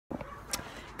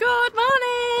Good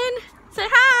morning! Say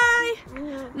hi!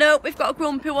 Nope, we've got a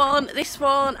grumpy one. This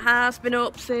one has been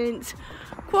up since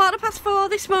 4:15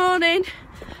 this morning.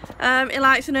 He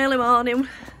likes an early morning.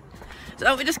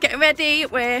 So we're just getting ready,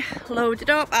 we're loaded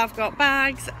up. I've got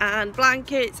bags and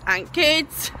blankets and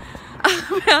kids.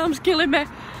 My arm's killing me.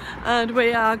 And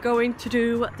we are going to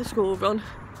do the school run.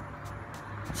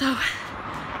 So,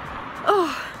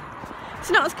 oh, it's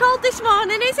not as cold this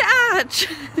morning, is it, Arch?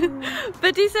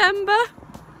 For December.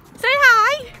 Say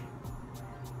hi.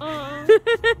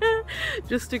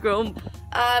 Just a grump.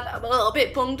 And I'm a little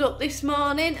bit bunged up this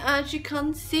morning, as you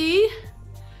can see.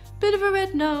 Bit of a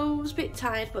red nose, bit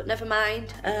tired, but never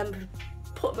mind.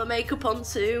 Put my makeup on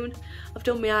soon. I've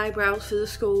done my eyebrows for the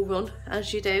school run,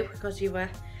 as you do, because you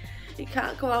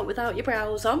can't go out without your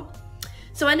brows on.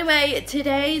 So anyway,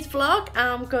 today's vlog,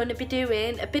 I'm going to be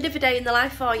doing a bit of a day in the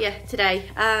life for you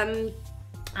today. I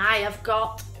have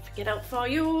got, if I get out for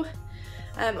you,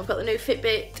 I've got the new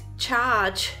FitBit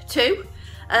Charge 2.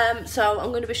 So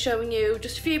I'm going to be showing you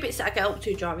just a few bits that I get up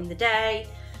to during the day,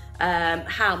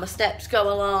 how my steps go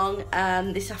along.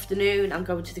 This afternoon I'm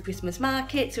going to the Christmas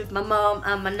markets with my mum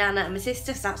and my nana and my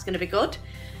sister, so that's going to be good.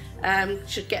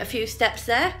 Should get a few steps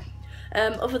there.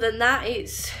 Other than that,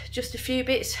 it's just a few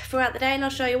bits throughout the day, and I'll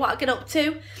show you what I get up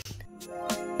to.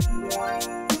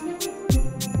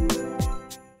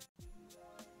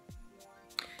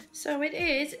 So it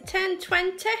is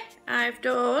 10:20. I've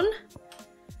done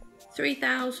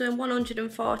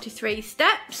 3,143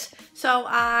 steps. So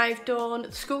I've done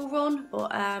the school run,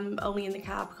 but only in the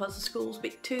car because the school's a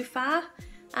bit too far.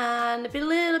 And a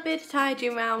little bit of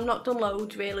tidying around, not done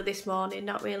loads really this morning,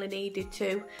 not really needed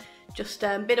to. Just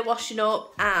a bit of washing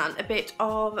up and a bit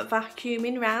of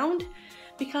vacuuming round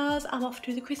because I'm off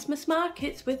to the Christmas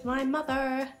markets with my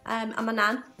mother and my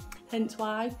nan, hence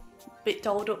why a bit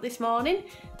dolled up this morning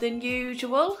than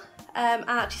usual. I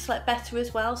actually slept better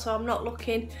as well, so I'm not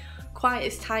looking quite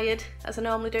as tired as I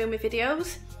normally do in my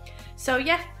videos. So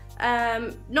yeah,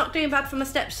 not doing bad for my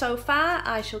steps so far.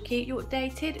 I shall keep you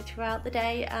updated throughout the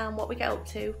day and what we get up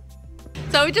to.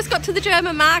 So we just got to the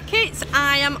German markets.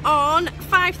 I am on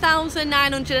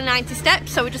 5,990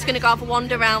 steps, so we're just going to go have a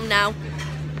wander around now.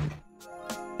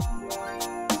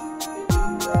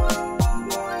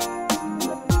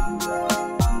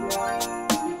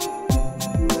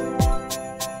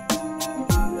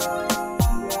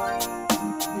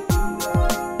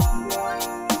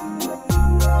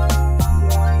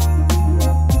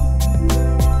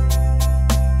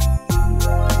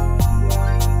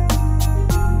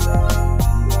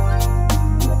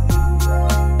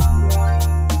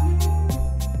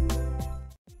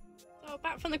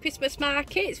 From the Christmas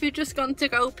markets, we've just gone to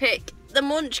go pick the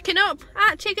munchkin up.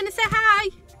 Archie, you gonna say hi?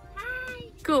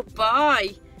 Hi. Good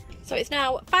boy. So it's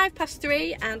now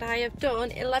 3:05 and I have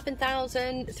done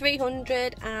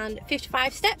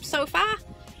 11,355 steps so far.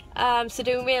 So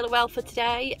doing really well for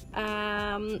today.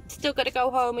 Still got to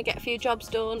go home and get a few jobs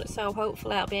done, so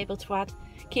hopefully I'll be able to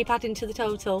keep adding to the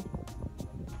total.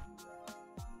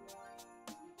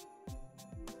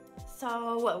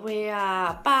 So we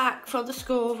are back from the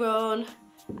school run.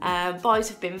 Boys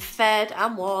have been fed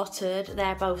and watered,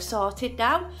 they're both sorted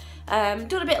now.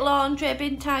 Done a bit of laundry,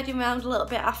 been tidying around a little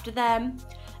bit after them.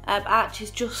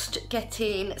 Archie's just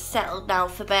getting settled now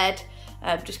for bed,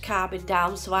 just calming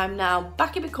down, so I'm now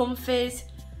back in my comfies,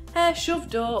 hair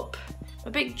shoved up,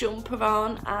 a big jumper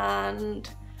on and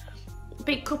a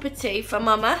big cup of tea for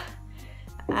mama.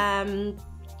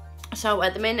 So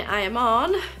at the minute I am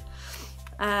on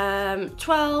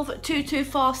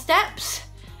 12,224 steps.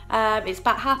 It's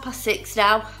about 6:30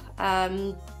 now,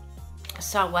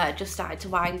 so just started to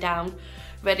wind down,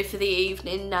 ready for the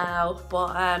evening now.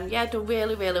 But yeah, done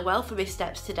really well for my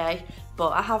steps today,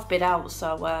 but I have been out,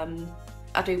 so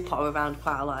I do potter around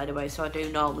quite a lot anyway, so I do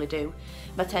normally do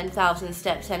my 10,000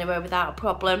 steps anyway without a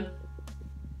problem.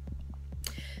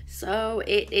 So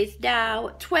it is now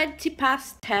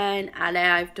 10:20 and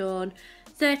I've done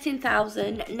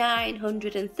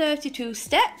 13,932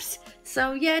 steps.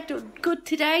 So yeah, done good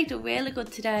today, done really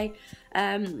good today.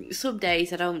 Some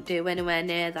days I don't do anywhere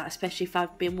near that, especially if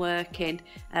I've been working,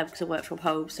 because I work from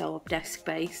home, so I'm desk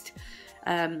based.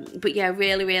 But yeah,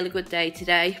 really good day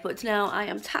today. But now I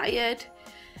am tired.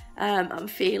 I'm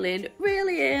feeling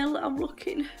really ill. I'm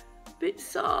looking a bit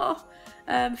sore.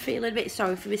 Feeling a bit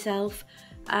sorry for myself.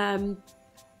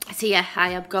 So yeah, I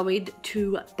am going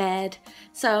to bed.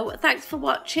 So thanks for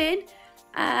watching.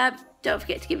 Don't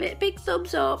forget to give it a big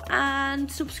thumbs up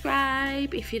and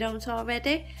subscribe if you don't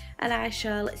already. And I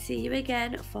shall see you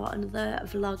again for another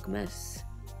Vlogmas.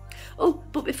 Oh,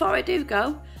 but before I do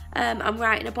go, I'm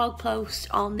writing a blog post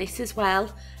on this as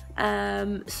well.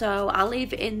 So I'll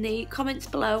leave it in the comments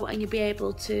below and you'll be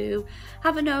able to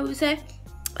have a nosy,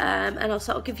 and I'll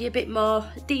sort of give you a bit more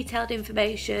detailed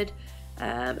information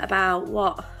about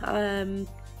what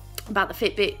about the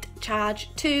FitBit Charge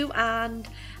 2 and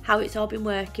how it's all been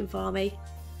working for me.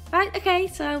 Right, okay,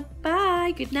 so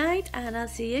bye, good night, and I'll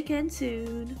see you again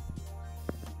soon.